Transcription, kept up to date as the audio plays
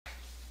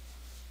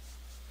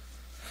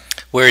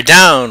We're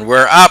down,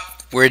 we're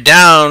up, we're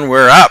down,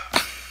 we're up.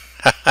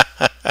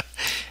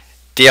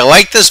 Do you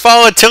like this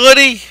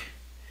volatility?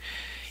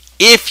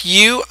 If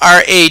you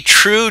are a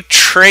true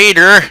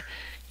trader,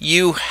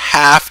 you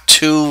have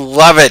to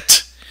love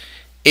it.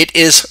 It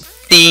is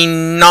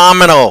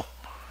phenomenal.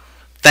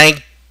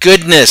 Thank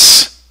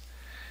goodness.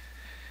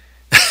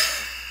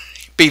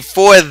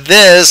 Before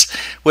this,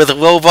 with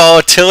low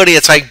volatility,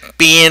 it's like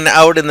being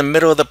out in the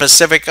middle of the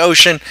Pacific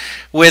Ocean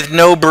with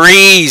no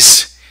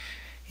breeze.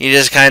 You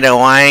just kind of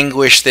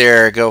languish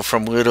there, go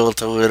from little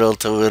to little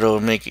to little,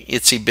 make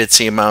itsy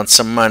bitsy amounts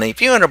of money, a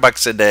few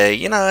 $100 a day.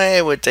 You know,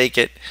 I would take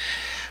it.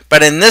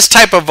 But in this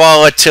type of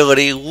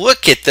volatility,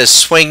 look at this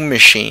swing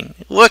machine.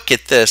 Look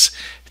at this.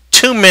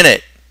 2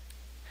 minute,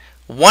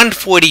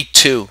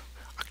 142,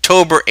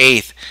 October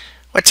 8th.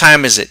 What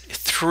time is it?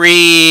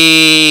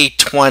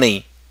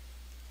 3:20.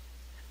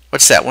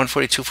 What's that?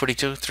 142,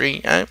 42,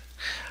 3, hour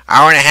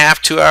and a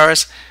half, 2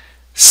 hours,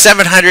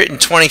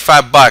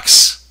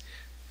 $725.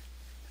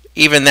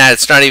 Even that,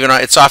 it's not even,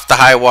 it's off the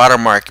high water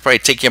mark. You probably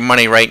take your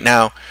money right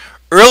now.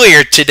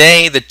 Earlier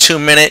today, the 2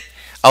 minute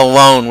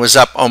alone was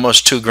up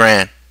almost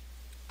 $2,000.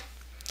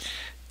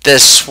 The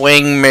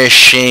swing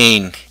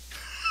machine.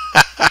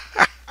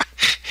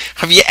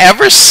 Have you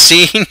ever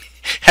seen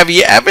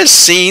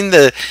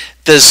the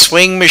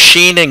swing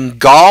machine in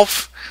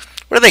golf?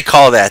 What do they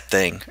call that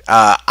thing?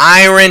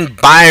 Iron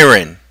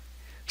Byron.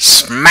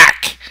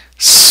 Smack,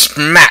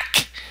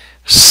 smack,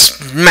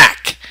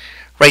 smack.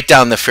 Right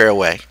down the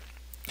fairway.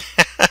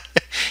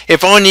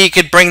 If only you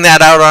could bring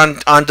that out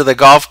onto the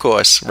golf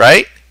course,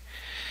 right?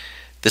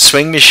 The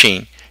swing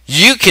machine.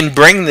 You can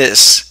bring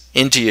this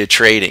into your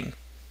trading.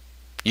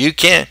 You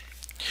can.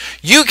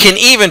 You can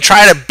even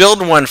try to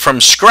build one from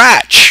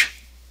scratch.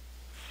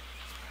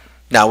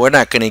 Now, we're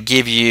not going to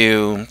give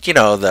you,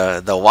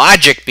 the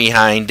logic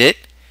behind it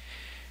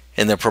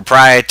and the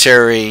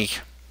proprietary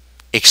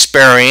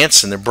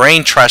experience and the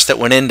brain trust that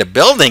went into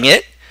building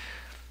it.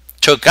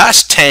 Took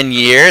us 10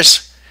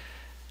 years,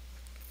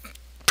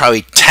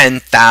 probably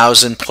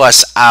 10,000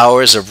 plus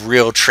hours of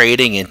real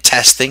trading and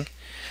testing,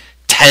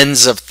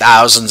 tens of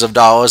thousands of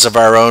dollars of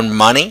our own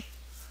money.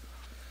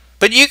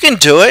 But you can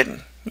do it.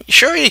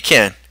 Sure you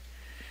can.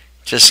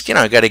 Just,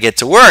 got to get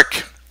to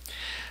work.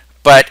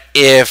 But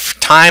if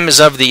time is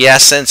of the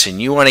essence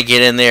and you want to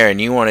get in there and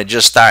you want to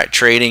just start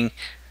trading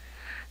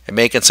and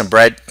making some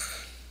bread,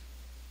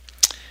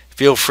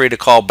 feel free to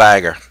call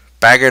Bagger.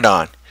 Bagger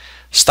Don.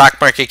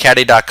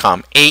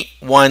 StockMarketCaddy.com.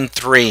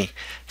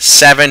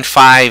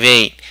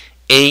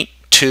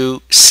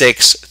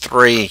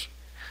 813-758-8263.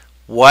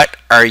 What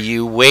are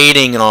you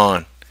waiting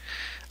on?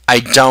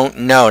 I don't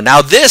know.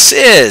 Now this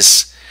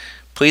is...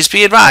 Please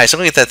be advised.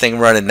 Look at that thing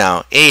running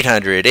now.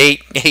 800,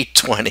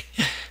 820.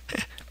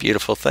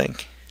 Beautiful thing.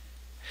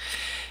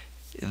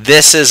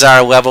 This is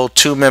our level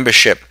 2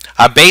 membership.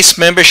 Our base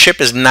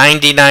membership is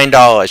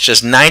 $99.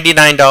 Just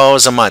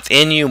 $99 a month.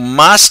 And you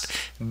must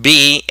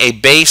be a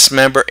base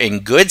member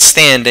in good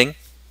standing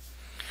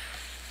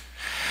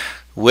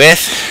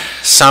with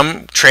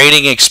some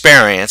trading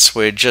experience.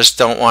 We just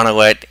don't want to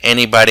let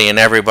anybody and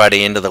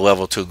everybody into the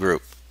level 2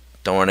 group.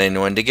 Don't want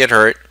anyone to get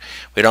hurt.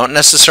 We don't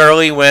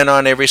necessarily win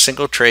on every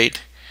single trade,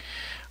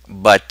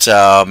 but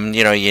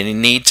you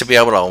need to be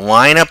able to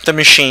line up the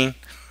machine.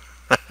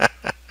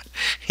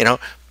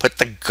 Put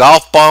the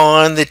golf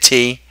ball on the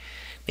tee.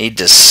 Need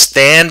to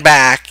stand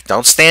back.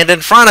 Don't stand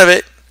in front of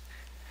it.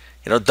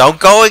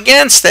 Don't go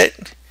against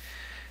it.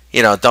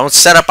 Don't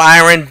set up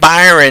Iron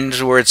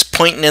Byrons where it's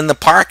pointing in the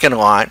parking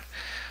lot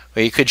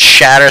where you could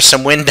shatter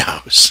some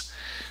windows.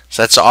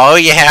 So that's all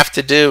you have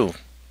to do.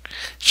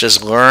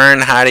 Just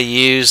learn how to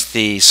use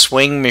the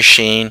swing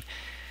machine,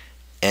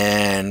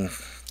 and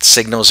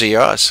signals are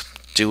yours.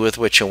 Do with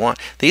what you want.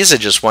 These are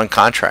just one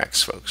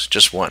contracts, folks.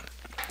 Just one.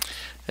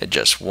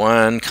 Just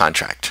one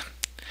contract.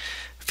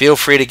 Feel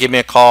free to give me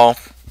a call.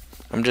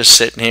 I'm just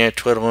sitting here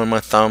twiddling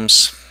my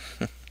thumbs.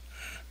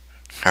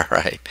 All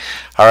right,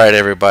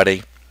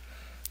 everybody.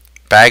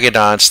 Bag it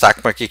on,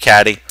 Stock Market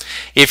Caddy.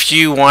 If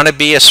you want to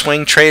be a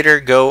swing trader,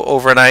 go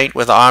overnight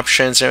with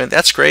options.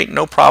 That's great.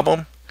 No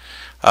problem.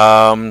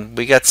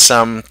 We got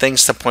some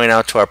things to point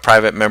out to our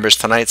private members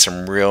tonight,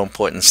 some real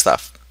important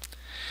stuff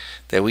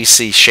that we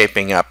see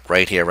shaping up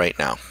right here, right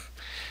now.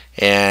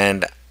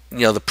 And,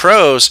 the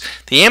pros,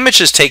 the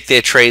amateurs take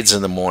their trades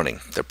in the morning.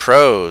 The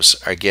pros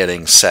are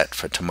getting set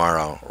for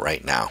tomorrow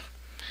right now.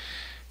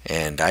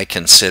 And I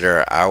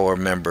consider our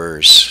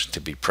members to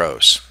be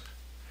pros.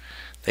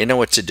 They know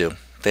what to do.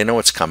 They know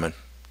what's coming.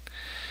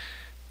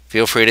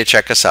 Feel free to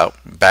check us out.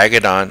 Bag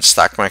it on,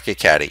 Stock Market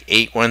Caddy,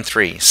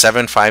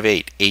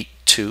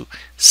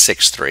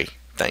 813-758-8263.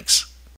 Thanks.